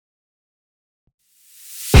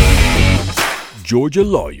Georgia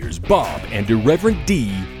lawyers Bob and Irreverent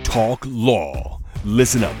D talk law.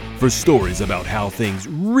 Listen up for stories about how things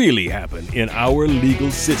really happen in our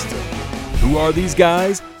legal system. Who are these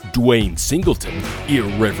guys? Dwayne Singleton,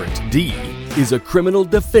 Irreverent D, is a criminal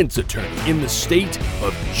defense attorney in the state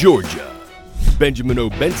of Georgia. Benjamin O.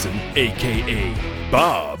 Benson, a.k.a.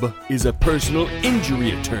 Bob, is a personal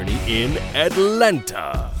injury attorney in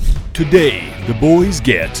Atlanta. Today, the boys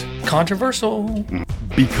get controversial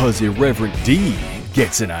because Irreverent D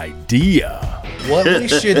gets an idea. What we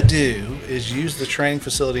should do is use the training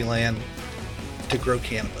facility land to grow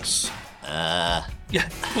cannabis. Yeah.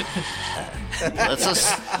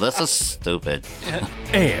 This is stupid.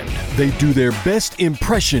 And they do their best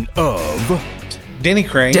impression of Denny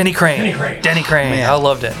Crane. Denny Crane. Man. I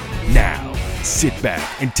loved it. Now, sit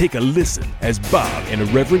back and take a listen as Bob and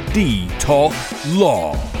Irreverent D talk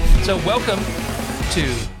law. So welcome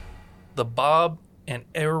to the Bob and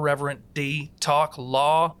Irreverent D Talk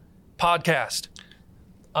Law podcast.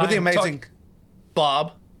 With the amazing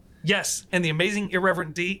Bob. Yes, and the amazing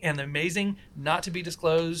Irreverent D and the amazing not to be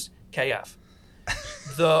disclosed KF.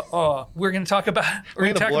 We're going to talk about.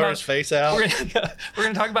 We're going to blur his face out. We're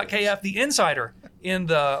going to talk about KF, the insider in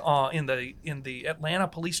the Atlanta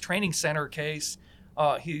Police Training Center case.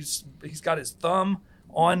 He's got his thumb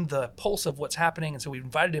on the pulse of what's happening, and so we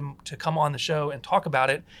invited him to come on the show and talk about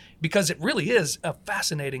it because it really is a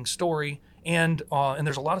fascinating story, and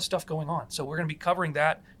there's a lot of stuff going on. So we're going to be covering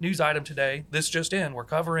that news item today. This just in, we're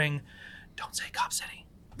covering. Don't say Cop City.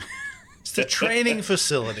 It's the training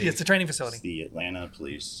facility. It's the training facility. It's the Atlanta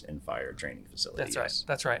Police and Fire Training Facility. That's right.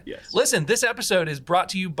 That's right. Yes. Listen, this episode is brought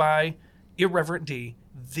to you by Irreverent D,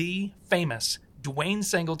 the famous Dwayne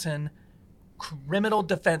Singleton, criminal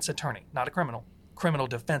defense attorney. Not a criminal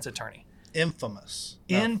defense attorney. Infamous.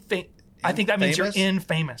 I think that means you're Infamous?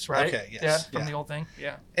 infamous, right? Okay, yes. Yeah, from Yeah. the old thing.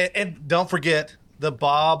 Yeah. And don't forget the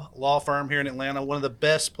Bob Law Firm here in Atlanta, one of the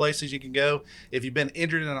best places you can go. If you've been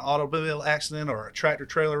injured in an automobile accident or a tractor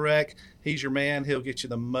trailer wreck, he's your man. He'll get you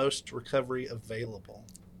the most recovery available.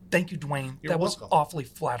 Thank you, Dwayne. You're that welcome. was awfully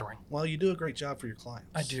flattering. Well, you do a great job for your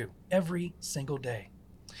clients. I do. Every single day.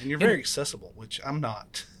 And you're very accessible, which I'm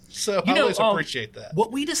not. So I always appreciate that.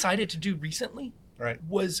 What we decided to do recently Right.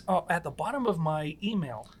 was at the bottom of my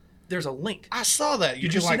email, there's a link. I saw that. You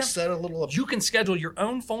Did you can see like that? set a little. You can schedule your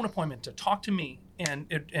own phone appointment to talk to me and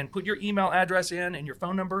put your email address in and your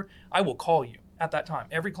phone number. I will call you at that time.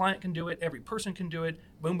 Every client can do it. Every person can do it.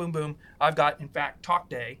 Boom, boom, boom. I've got, in fact, talk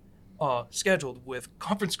day scheduled with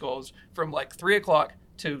conference calls from like 3 o'clock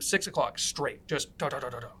to 6 o'clock straight, just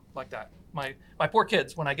like that. My poor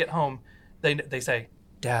kids, when I get home, they say,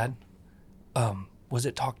 "Dad, was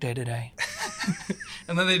it talk day today?"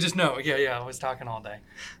 And then they just know, yeah, I was talking all day.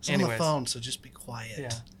 It's on the phone, so just be quiet.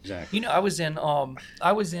 Yeah. Exactly. You know,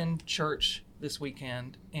 I was in church this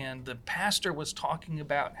weekend, and the pastor was talking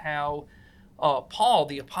about how Paul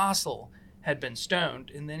the apostle had been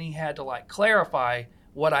stoned, and then he had to like clarify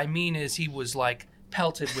what I mean is he was like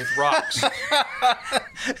pelted with rocks.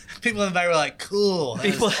 People in the back were like, "Cool,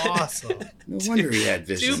 that's awesome." No wonder he had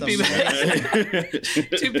vision.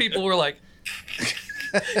 Two people were like,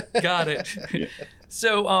 "Got it." Yeah.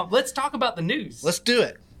 So let's talk about the news. Let's do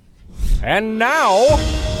it. And now,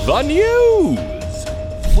 the news.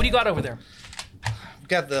 What do you got over there? We've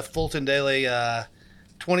got the Fulton Daily.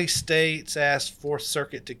 20 states asked Fourth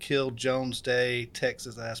Circuit to kill Jones Day.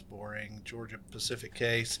 Texas asked boring. Georgia Pacific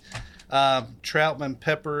case. Troutman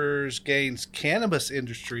Peppers gains cannabis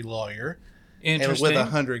industry lawyer. Interesting. And with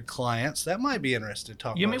 100 clients. That might be interesting to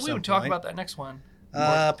talk about. Maybe we would talk about that next one.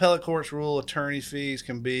 Appellate courts rule attorney fees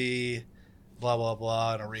can be blah, blah,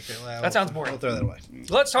 blah. And a RICO. That sounds boring. We'll throw that away.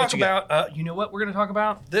 Let's talk about, you know what we're going to talk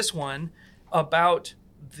about? This one, about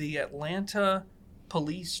the Atlanta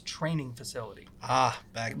Police Training Facility.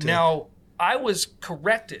 Back to Now, I was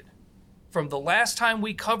corrected from the last time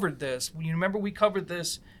we covered this. You remember we covered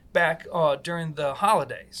this back during the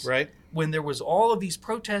holidays. Right. When there was all of these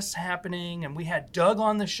protests happening, and we had Doug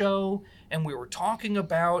on the show, and we were talking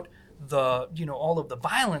about all of the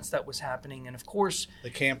violence that was happening, and of course the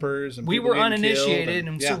campers and we people were getting uninitiated,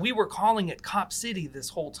 killed so we were calling it Cop City this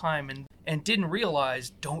whole time, and didn't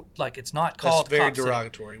realize it's not called That's very Cop City.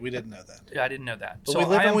 derogatory. We didn't know that. I didn't know that. But we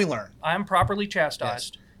live and we learn. I am properly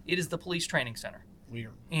chastised. It is the Police Training Center.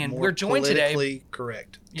 We're joined today. politically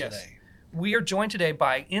correct Yes. today. We are joined today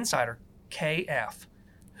by insider KF,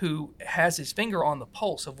 who has his finger on the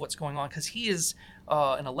pulse of what's going on because he is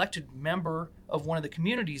an elected member of one of the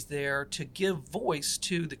communities there to give voice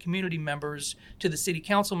to the community members, to the city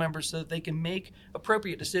council members, so that they can make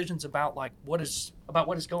appropriate decisions about what is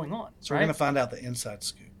going on. So we're going to find out the inside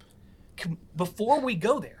scoop. Before we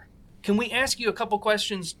go there, can we ask you a couple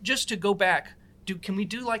questions just to go back? Can we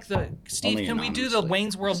do like the Steve? Only Can we do the anonymously.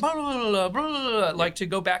 Wayne's World? Blah, blah, blah, blah, blah, like to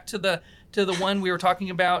go back to the one we were talking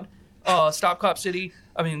about, Stop Cop City.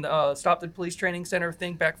 I mean, Stop the Police Training Center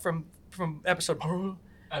thing back from episode.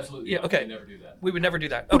 Absolutely. Yeah. not. Okay. We never do that. We would never do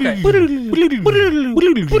that. Okay.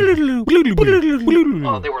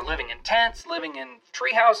 They were living in tents, living in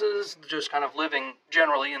tree houses, just kind of living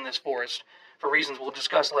generally in this forest for reasons we'll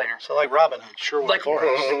discuss later. So like Robin Hood, Sherwood Like Forest.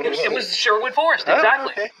 it was Sherwood Forest,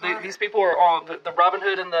 exactly. okay. These people are all the Robin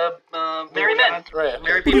Hood and the merry men, Right.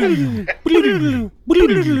 merry people.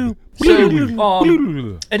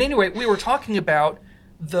 So, at any rate, we were talking about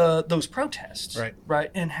those protests,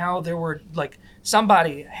 right, and how there were like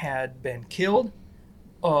somebody had been killed,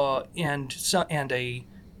 and a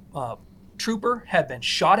trooper had been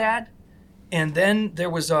shot at, and then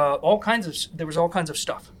there was all kinds of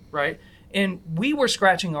stuff, right? And we were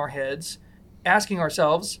scratching our heads, asking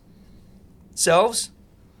ourselves,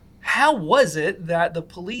 how was it that the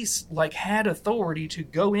police like had authority to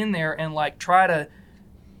go in there and like try to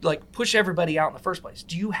like push everybody out in the first place?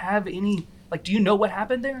 Do you have any do you know what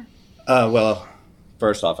happened there? Well,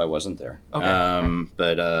 first off, I wasn't there. Okay.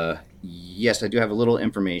 But yes, I do have a little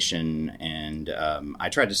information, and I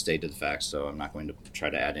tried to stay to the facts, so I'm not going to try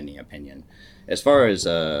to add any opinion. As far as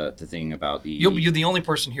the thing about the... You're the only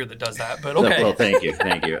person here that does that, but okay. Well, thank you.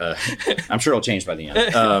 I'm sure it'll change by the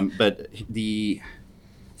end. But the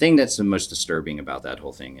thing that's the most disturbing about that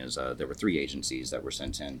whole thing is there were 3 agencies that were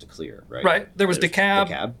sent in to clear, right? Right. There was There's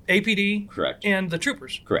DeKalb, APD, correct, and the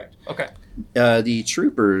troopers. correct. Okay. The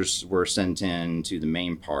troopers were sent in to the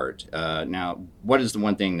main part. Now, what is the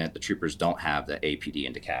one thing that the troopers don't have that APD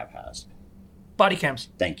and DeKalb has? Body cams.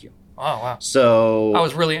 Thank you. Oh, wow. So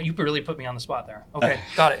You really put me on the spot there. Okay,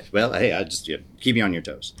 got it. well, hey, I just keep you on your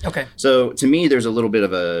toes. Okay. So to me, there's a little bit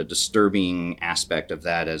of a disturbing aspect of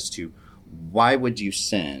that as to why would you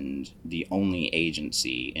send the only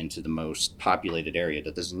agency into the most populated area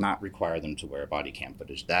that does not require them to wear body cam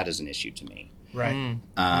footage? That is an issue to me. Right.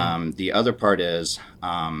 The other part is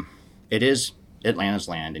it is Atlanta's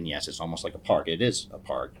land, and yes, it's almost like a park. It is a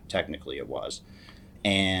park. Technically, it was.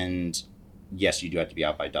 And yes, you do have to be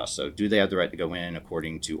out by dusk. So do they have the right to go in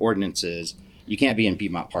according to ordinances? You can't be in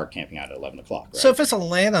Piedmont Park camping out at 11 o'clock, right? So if it's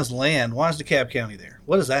Atlanta's land, why is DeKalb County there?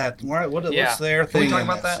 What is that? What's their Can we thing? talk in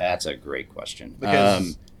about this? that? That's a great question.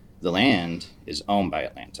 Because- The land is owned by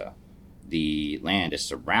Atlanta. The land is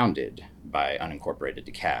surrounded by unincorporated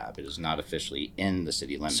DeKalb. It is not officially in the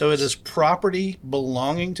city limits. So it is property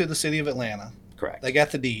belonging to the city of Atlanta. correct. They got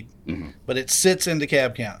the deed, Mhm. but it sits in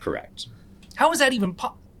DeKalb County. Correct. How is that even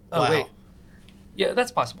Oh, Wow. wait. Yeah,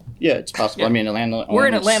 that's possible. Yeah, it's possible. Yeah. I mean, Atlanta. We're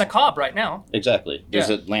in owns- Atlanta Cobb right now. Exactly. There's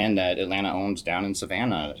Yeah. a land that Atlanta owns down in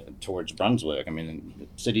Savannah towards Brunswick. I mean,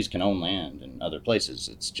 cities can own land in other places.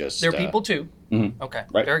 It's just They're people too. mhm. Okay,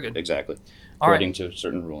 Right. very good. Exactly. All right. According to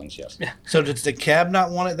certain rulings, yes. So does DeKalb not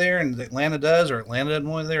want it there, and Atlanta does, or Atlanta doesn't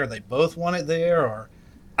want it there, or they both want it there, or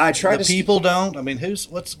I try the to people don't? I mean,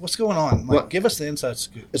 what's going on? Like, Well- give us the inside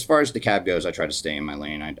scoop. As far as DeKalb goes, I try to stay in my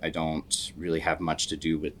lane. I don't really have much to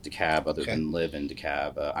do with DeKalb other Okay. than live in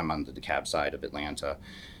DeKalb. I'm on the DeKalb side of Atlanta.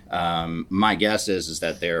 My guess is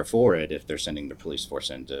that they're for it if they're sending their police force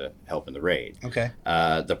in to help in the raid. Okay.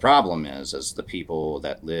 The problem is the people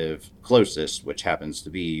that live closest, which happens to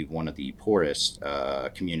be one of the poorest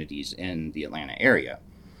communities in the Atlanta area,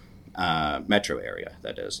 metro area,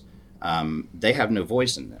 that is, they have no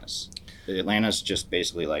voice in this. Atlanta's just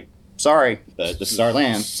basically like, sorry, but this is our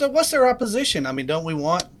land. So what's their opposition? I mean, don't we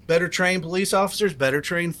want better trained police officers, better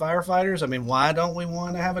trained firefighters? I mean, why don't we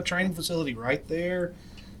want to have a training facility right there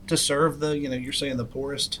to serve the, you're saying the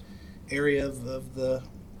poorest area of the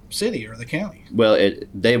city or the county? Well,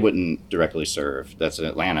 they wouldn't directly serve. That's an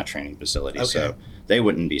Atlanta training facility, so Okay. they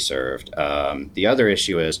wouldn't be served. The other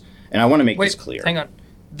issue is, and I want to make this clear. Hang on.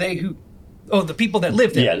 The people that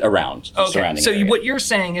live there. Yeah, around Okay. surrounding So area. what you're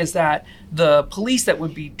saying is that the police that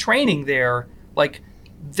would be training there,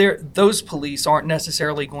 those police aren't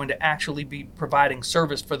necessarily going to actually be providing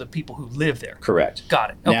service for the people who live there. Correct. Got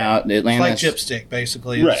it. Okay. Now, It's Atlanta like Gypstick,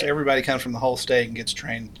 basically. Right. Everybody comes from the whole state and gets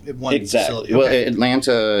trained in one Exactly. facility. Well, Okay.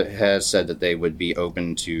 Atlanta has said that they would be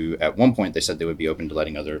open to, at one point, they said they would be open to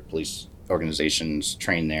letting other police organizations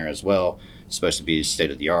train there as well. It's supposed to be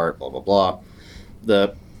state of the art, blah, blah, blah.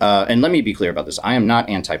 And let me be clear about this. I am not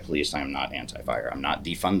anti-police. I am not anti-fire. I'm not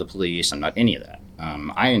defund the police. I'm not any of that.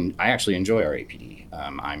 I actually enjoy our APD.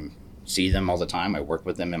 I see them all the time. I work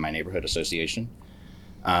with them in my neighborhood association.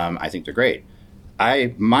 I think they're great.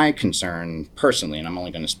 My concern personally, and I'm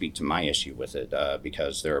only going to speak to my issue with it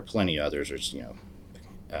because there are plenty of others. There's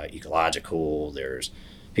ecological. There's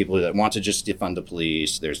people that want to just defund the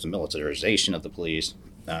police. There's the militarization of the police.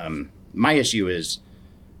 My issue is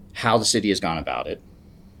how the city has gone about it,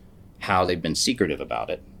 how they've been secretive about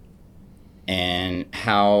it, and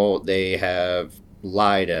how they have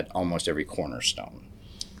lied at almost every cornerstone.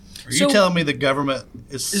 Are you telling me the government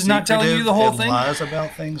is not telling you the whole and thing? lies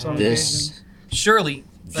about things on occasion? Surely.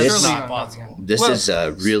 This- surely not possible. This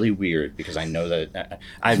is really weird because I know that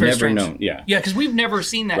I've very never strange. known. Yeah. Yeah, because we've never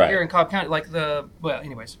seen that Right. here in Cobb County.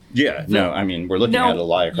 Anyways. Yeah. No, I mean, we're looking Now, at a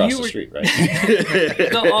lie across you the were- street,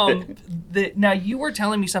 right? Now, you were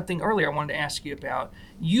telling me something earlier I wanted to ask you about.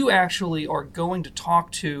 You actually are going to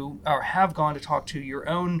talk to, or have gone to talk to your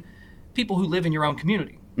own people who live in your own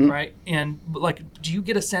community, right? And do you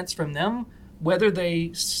get a sense from them whether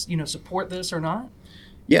they, support this or not?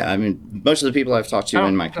 Yeah, I mean, most of the people I've talked to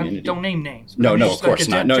in my community. Don't name names. No, no, Just of course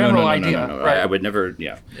a not. No, general no. idea, right? I would never.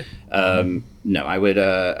 Yeah, no, I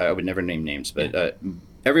would never name names. But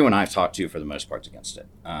everyone I've talked to, for the most part, is against it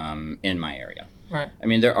in my area. Right. I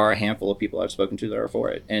mean, there are a handful of people I've spoken to that are for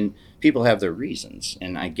it, and people have their reasons,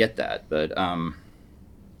 and I get that. But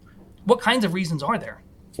What kinds of reasons are there?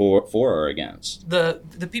 for or against, The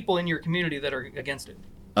people in your community that are against it.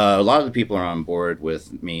 a lot of the people are on board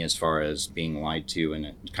with me as far as being lied to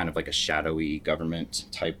and kind of like a shadowy government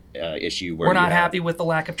type issue. Where We're not you have- happy with the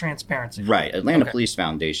lack of transparency. Right. Atlanta Okay. Police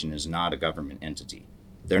Foundation is not a government entity.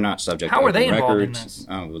 They're not subject How to are they open involved in records. this?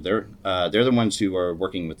 Well, they're the ones who are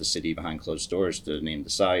working with the city behind closed doors to name the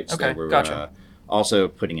sites. Okay, They were gotcha. also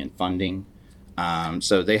putting in funding.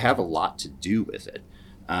 So they have a lot to do with it.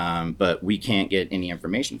 But we can't get any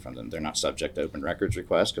information from them. They're not subject to open records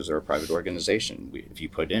requests because they're a private organization. If you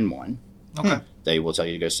put in one, Okay. they will tell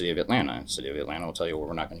you to go to City of Atlanta. City of Atlanta will tell you, well,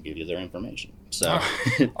 we're not going to give you their information. So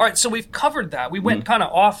All right, so we've covered that. We went kind of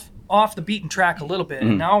off the beaten track a little bit,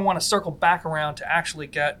 and now I want to circle back around to actually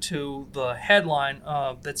get to the headline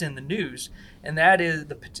that's in the news, and that is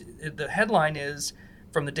the headline is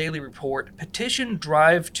from the Daily Report: Petition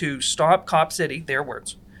drive to stop Cop City, their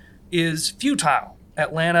words, is futile.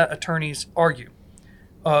 Atlanta attorneys argue.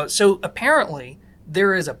 So apparently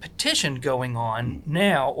there is a petition going on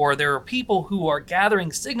now, or there are people who are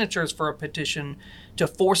gathering signatures for a petition to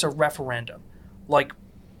force a referendum.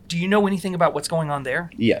 Do you know anything about what's going on there?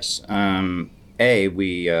 yes.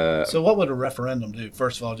 We So what would a referendum do?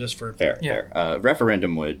 First of all, just for Fair, Yeah. fair.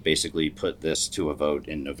 Referendum would basically put this to a vote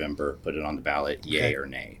in November, put it on the ballot, yay Okay. or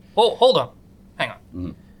nay. Oh, hold on. Hang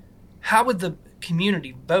on. How would the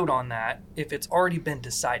community vote on that if it's already been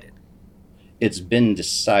decided? It's been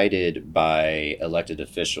decided by elected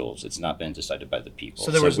officials. It's not been decided by the people. So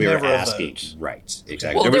there was we were never a asking, vote. right?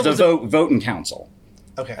 Exactly. Well, there there was was a vote in council.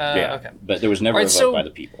 okay. Yeah, Okay. but there was never All a right, vote so- by the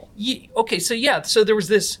people. Okay, so there was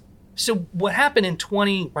this. So what happened in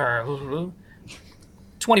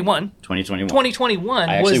 2021? 2021.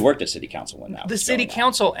 I was actually worked at city council when that the was city going on.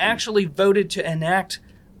 council actually voted to enact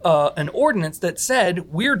an ordinance that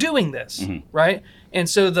said we're doing this, right? And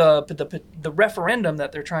so the referendum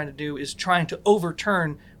that they're trying to do is trying to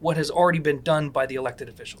overturn what has already been done by the elected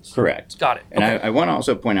officials. Correct. Got it. And Okay. I want to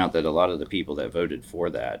also point out that a lot of the people that voted for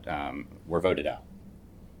that were voted out.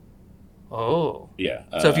 Oh, Yeah.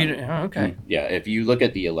 so if you okay, Yeah, if you look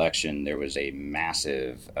at the election, there was a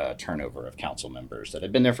massive turnover of council members that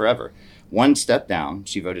had been there forever. One stepped down.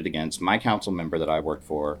 She voted against. My council member that I worked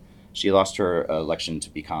for, she lost her election to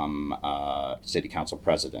become city council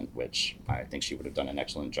president, which I think she would have done an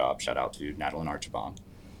excellent job. Shout out to Natalie Archibong.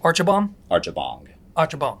 Archibong.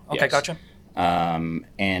 Archibong. Okay, Yes. gotcha.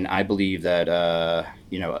 And I believe that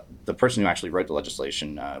the person who actually wrote the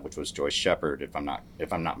legislation, which was Joyce Shepard, if I'm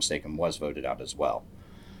not mistaken, was voted out as well.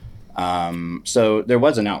 So there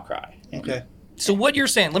was an outcry. Okay. So what you're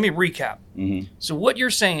saying? Let me recap. Mhm. So what you're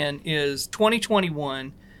saying is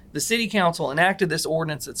 2021. The city council enacted this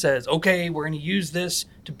ordinance that says, okay, we're going to use this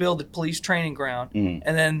to build the police training ground. Mhm.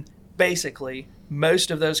 And then basically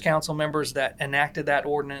most of those council members that enacted that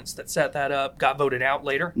ordinance that set that up got voted out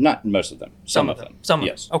later. Not most of them. Some of them. Some of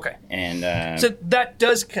Yes. them. Okay. And So that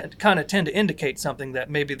does kind of tend to indicate something that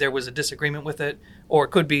maybe there was a disagreement with it, or it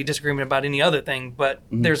could be disagreement about any other thing, but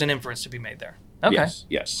there's an inference to be made there. Okay.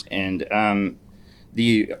 Yes. And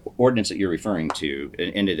the ordinance that you're referring to,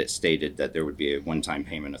 in it stated that there would be a one-time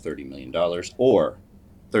payment of $30 million or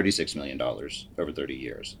 $36 million over 30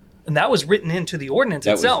 years. And that was written into the ordinance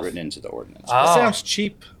That itself. was written into the ordinance. That Oh. sounds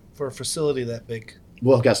cheap for a facility that big.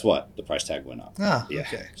 Well, guess what? The price tag went up. Ah, Yeah.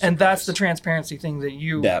 okay. And that's the transparency thing that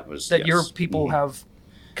your yes. people have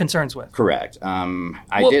concerns with. Correct. I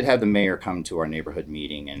Well- did have the mayor come to our neighborhood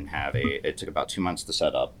meeting and it took about 2 months to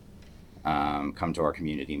set up, come to our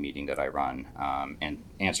community meeting that I run and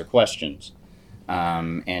answer questions.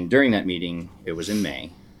 And during that meeting, it was in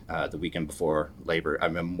May, the weekend before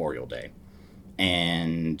Memorial Day.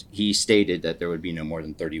 And he stated that there would be no more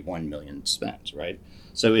than 31 million spent, right?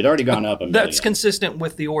 So it had already gone up a million. That's consistent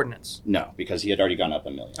with the ordinance. No, because he had already gone up a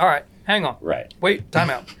million. All right, hang on. Right. Wait, time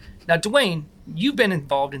out. Now, Dwayne, you've been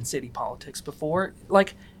involved in city politics before.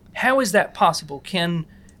 Like, how is that possible?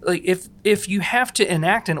 If you have to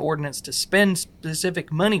enact an ordinance to spend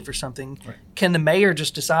specific money for something, right, can the mayor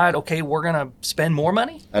just decide, okay, we're going to spend more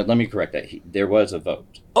money? Let me correct that. There was a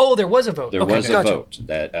vote. Oh, there was a vote. There was a vote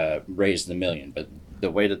that raised the million, but the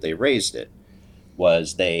way that they raised it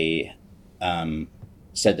was they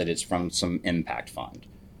said that it's from some impact fund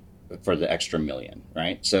for the extra million,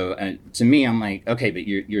 right? So to me, I'm like, okay, but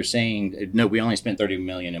you're saying, no, we only spent 30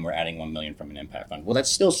 million and we're adding 1 million from an impact fund. Well, that's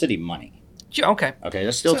still city money. Yeah, okay. Okay,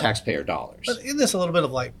 that's still taxpayer dollars. But isn't this a little bit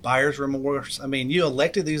of like buyer's remorse? I mean, you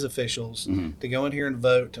elected these officials to go in here and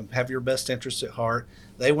vote, to have your best interests at heart.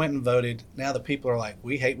 They went and voted. Now the people are like,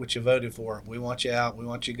 we hate what you voted for. We want you out. We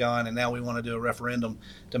want you gone. And now we want to do a referendum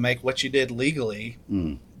to make what you did legally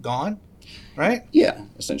gone, right? Yeah,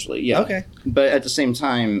 essentially, yeah. Okay. But at the same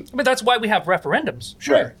time... I mean, that's why we have referendums.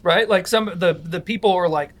 Sure. Right? Like the people are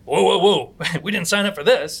like, whoa. We didn't sign up for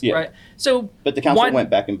this, right? So, but the council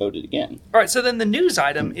went back and voted again. All right, so then the news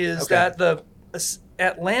item is that the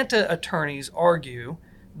Atlanta attorneys argue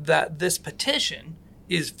that this petition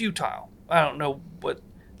is futile. I don't know what...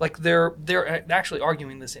 Like they're actually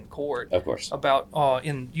arguing this in court, of course, about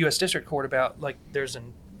in U.S. District Court about like there's a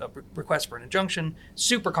request for an injunction,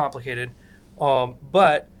 super complicated,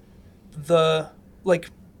 but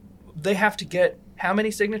they have to get how many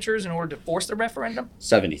signatures in order to force the referendum?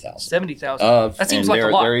 70,000. 70,000. That seems like a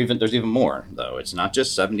lot. There's even more though. It's not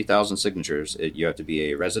just 70,000 signatures. You have to be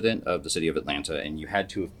a resident of the city of Atlanta, and you had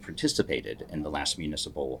to have participated in the last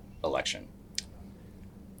municipal election.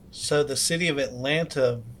 So the city of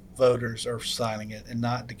Atlanta voters are signing it and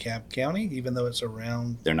not DeKalb County, even though it's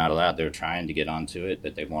around... They're not allowed. They're trying to get onto it,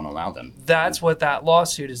 but they won't allow them. That's what that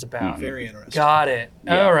lawsuit is about. Very interesting. Got it.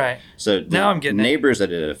 Yeah. All right. So now I'm getting neighbors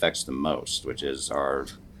that it affects the most, which is our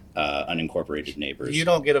unincorporated neighbors. You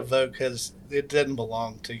don't get a vote because it doesn't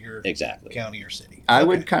belong to your county or city. I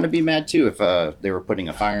would kind of be mad, too, if they were putting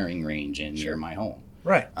a firing range in near my home.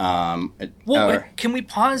 Right. Can we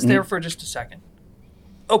pause there for just a second?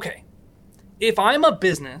 Okay, if I'm a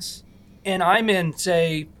business and I'm in,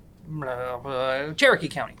 say, Cherokee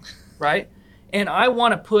County, right, and I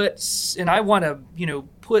want to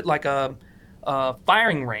put like a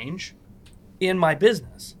firing range in my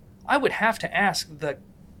business, I would have to ask the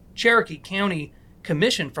Cherokee County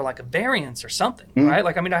Commission for like a variance or something, right?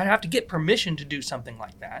 Like, I mean, I'd have to get permission to do something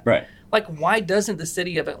like that. Right. Like, why doesn't the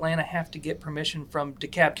city of Atlanta have to get permission from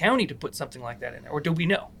DeKalb County to put something like that in there, or do we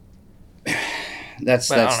know? That's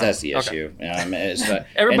the issue. Okay.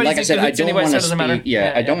 And like I said, I don't want to speak.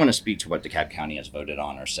 I don't want to speak to what DeKalb County has voted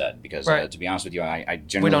on or said because, to be honest with you, I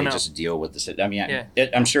generally just deal with the city. I mean,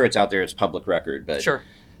 I'm sure it's out there; it's public record, but sure.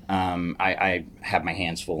 I have my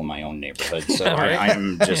hands full in my own neighborhood, so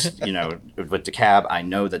I'm just with DeKalb. I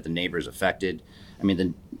know that the neighbors affected. I mean,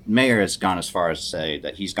 the mayor has gone as far as to say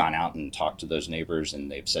that he's gone out and talked to those neighbors,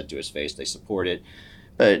 and they've said to his face they support it.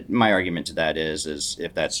 But my argument to that is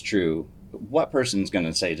if that's true, what person's going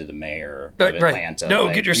to say to the mayor of Atlanta? No,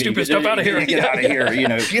 like, get your stupid stuff out of here. Get out of here.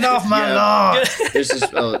 Get off my lawn. This is,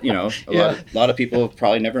 a lot of people have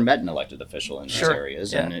probably never met an elected official in these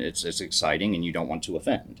areas, and it's exciting, and you don't want to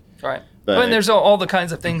offend. Right. But there's all the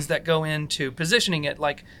kinds of things that go into positioning it.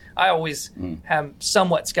 Like, I always am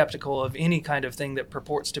somewhat skeptical of any kind of thing that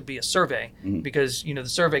purports to be a survey because, the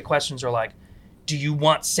survey questions are like, do you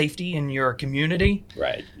want safety in your community?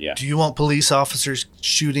 Right. Yeah. Do you want police officers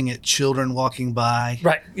shooting at children walking by?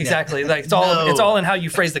 Right. Exactly. Yeah. Like it's all in how you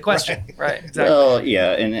phrase the question. Right. Exactly. Well,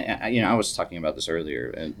 yeah, and I was talking about this earlier.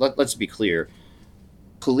 And let's be clear: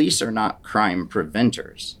 police are not crime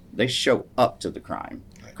preventers. They show up to the crime.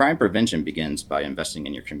 Right. Crime prevention begins by investing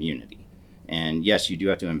in your community. And yes, you do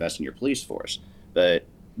have to invest in your police force, but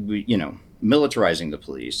militarizing the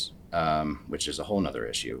police, which is a whole other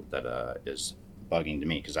issue that is bugging to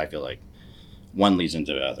me because I feel like one leads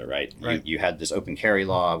into the other, right? You had this open carry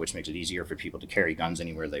law, which makes it easier for people to carry guns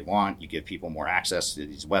anywhere they want. You give people more access to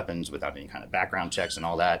these weapons without any kind of background checks and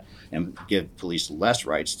all that, and give police less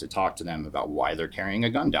rights to talk to them about why they're carrying a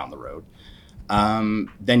gun down the road.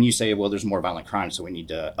 Then you say, well, there's more violent crime, so we need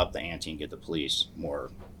to up the ante and get the police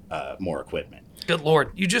more equipment. Good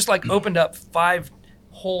Lord. You just opened up 5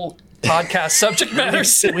 whole podcast subject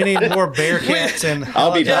matters. We need more Bearcats and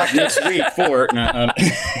I'll be back next week for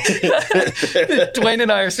Dwayne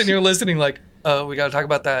and I are sitting here listening like, Oh, we got to talk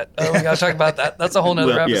about that. Oh, we got to talk about that. That's a whole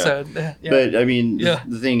nother Well, yeah. episode. Yeah. But I mean, Yeah.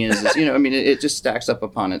 the thing is, I mean, it just stacks up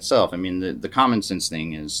upon itself. I mean, the common sense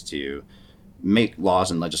thing is to make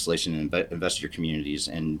laws and legislation and invest in your communities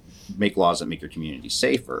and make laws that make your community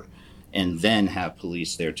safer, and then have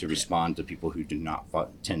police there to respond to people who do not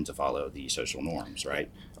tend to follow the social norms,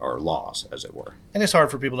 right? Or laws, as it were. And it's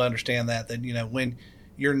hard for people to understand that when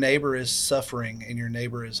your neighbor is suffering and your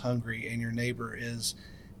neighbor is hungry and your neighbor is,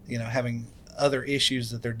 having other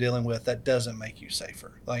issues that they're dealing with, that doesn't make you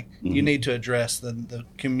safer. Like, you need to address the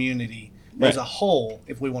community as a whole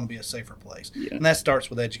if we want to be a safer place. Yeah. And that starts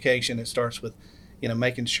with education. It starts with,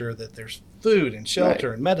 making sure that there's food and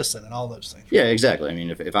shelter and medicine and all those things. Yeah, exactly. I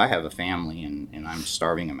mean, if I have a family and I'm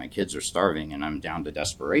starving and my kids are starving and I'm down to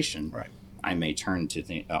desperation, I may turn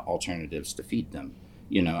to alternatives to feed them.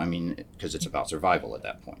 Because it's about survival at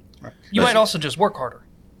that point. Right. You might also just work harder.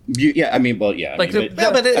 Don't give me a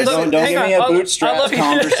bootstrap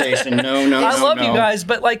conversation. No. I love you guys,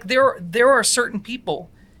 but like there are certain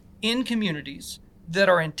people in communities that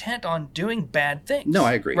are intent on doing bad things. No,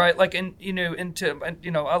 I agree. Right, like I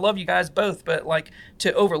love you guys both, but like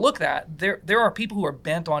to overlook that, there are people who are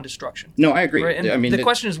bent on destruction. No, I agree. Right? And the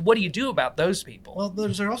question is, what do you do about those people? Well,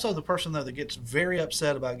 there's also the person though that gets very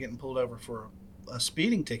upset about getting pulled over for a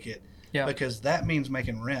speeding ticket. Yeah. Because that means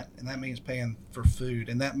making rent, and that means paying for food,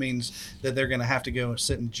 and that means that they're going to have to go and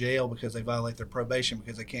sit in jail because they violate their probation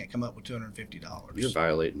because they can't come up with $250. You're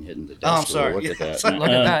violating hitting the desk. Oh, I'm sorry. Look at that. Look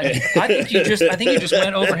at that. I think you just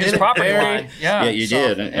went over his property line. Yeah, you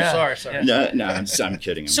did. Sorry. No, I'm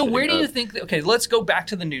kidding. So where do you think? Okay, let's go back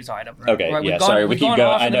to the news item. Okay. Right, sorry. We keep going.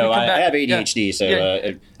 I know. I have ADHD,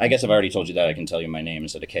 so I guess I've already told you that. I can tell you my name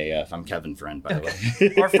instead of KF. I'm Kevin Friend, by the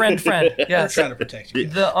way. Our friend. Yeah. We're trying to protect you.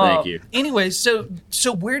 Thank you. Anyways, so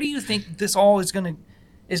where do you think this all is gonna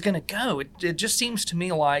go? It just seems to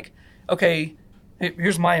me like, okay,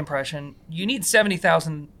 here's my impression. You need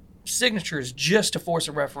 70,000 signatures just to force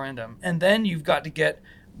a referendum, and then you've got to get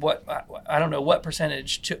I don't know what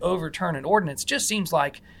percentage to overturn an ordinance. Just seems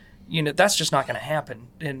like, that's just not going to happen.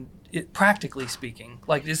 And practically speaking,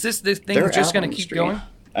 like, is this thing that's just going to keep going?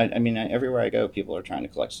 I mean, everywhere I go, people are trying to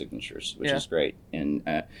collect signatures, which is great. And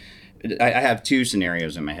I have two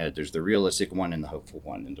scenarios in my head. There's the realistic one and the hopeful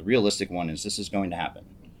one. And the realistic one is this is going to happen.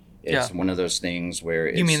 It's one of those things where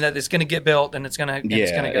you mean that it's going to get built and it's going to go.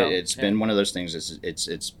 It's been one of those things.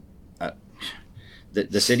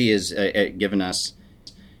 The city has given us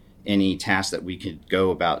any task that we could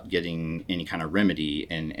go about getting any kind of remedy.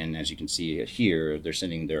 And as you can see here, they're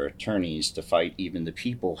sending their attorneys to fight even the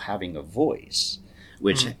people having a voice,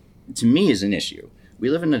 which to me is an issue. We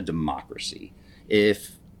live in a democracy.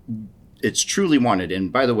 If it's truly wanted,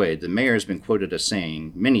 and by the way, the mayor has been quoted as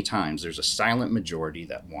saying many times, there's a silent majority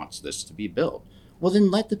that wants this to be built. Well,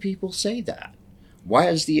 then let the people say that. Why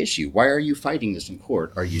is the issue? Why are you fighting this in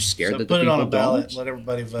court? Are you scared that the people don't? Put it on a ballot. Let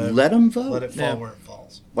everybody vote. Let them vote. Let it fall where it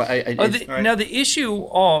falls. Well, Now the issue.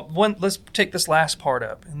 Let's take this last part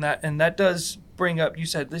up, and that does bring up. You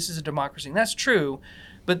said this is a democracy, and that's true,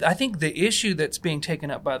 but I think the issue that's being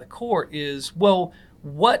taken up by the court is, well,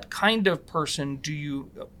 what kind of person do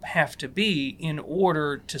you have to be in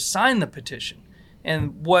order to sign the petition?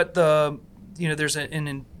 And what there's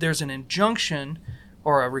an injunction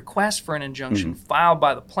or a request for an injunction filed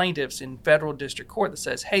by the plaintiffs in federal district court that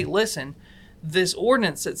says, hey, listen, this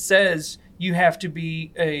ordinance that says you have to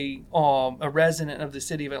be a resident of the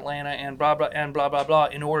city of Atlanta and blah blah and blah blah blah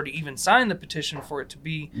in order to even sign the petition for it to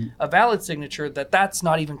be a valid signature, that's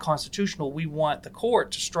not even constitutional. We want the court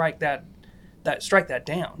to strike that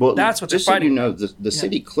down. Well, that's what they're fighting. The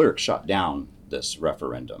city clerk shot down this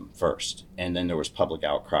referendum first, and then there was public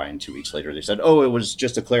outcry, and 2 weeks later they said, it was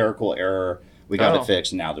just a clerical error. We got it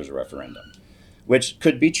fixed, and now there's a referendum, which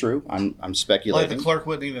could be true. I'm speculating. Like the clerk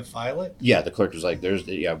wouldn't even file it? Yeah, the clerk was like,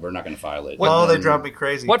 we're not going to file it. They drive me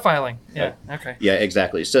crazy. What filing? Yeah, okay. Yeah,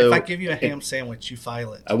 exactly. So if I give you a ham sandwich, you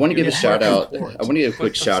file it. I want to give a shout out. I want to give a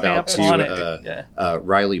quick shout out to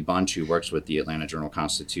Riley Bunch, who works with the Atlanta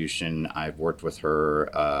Journal-Constitution. I've worked with her.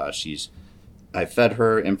 I fed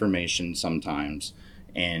her information sometimes,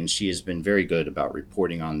 and she has been very good about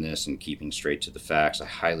reporting on this and keeping straight to the facts. I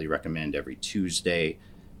highly recommend every Tuesday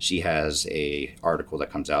she has a article that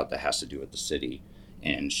comes out that has to do with the city,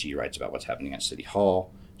 and she writes about what's happening at City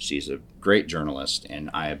Hall. She's a great journalist, and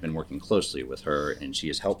I have been working closely with her, and she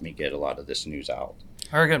has helped me get a lot of this news out.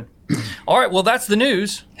 Very good. All right, well, that's the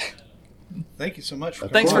news. Thank you so much.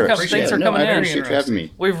 Thanks for coming. Thanks for coming in. I appreciate you having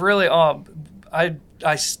me. We've really,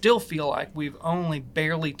 I still feel like we've only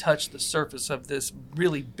barely touched the surface of this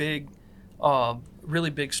really big really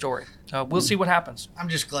big story. We'll see what happens. I'm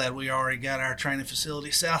just glad we already got our training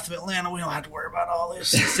facility south of Atlanta. We don't have to worry about all this.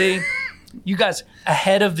 See, you guys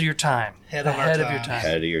ahead of your time. Ahead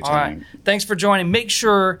of your All right. Thanks for joining. Make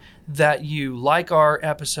sure that you like our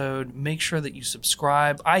episode. Make sure that you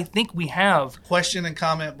subscribe. I think we have Question and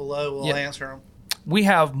comment below. We'll answer them. we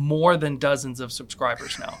have more than dozens of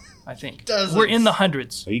subscribers now. I think Dozens. we're in the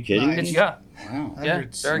hundreds. Are you kidding Nice. me? Yeah, Wow. yeah,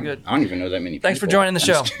 Hundreds. very good. I don't even know that many people. Thanks for joining the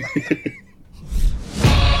show.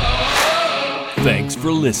 Thanks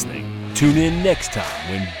for listening. Tune in next time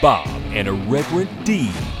when Bob and Irreverent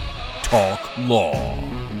D talk law.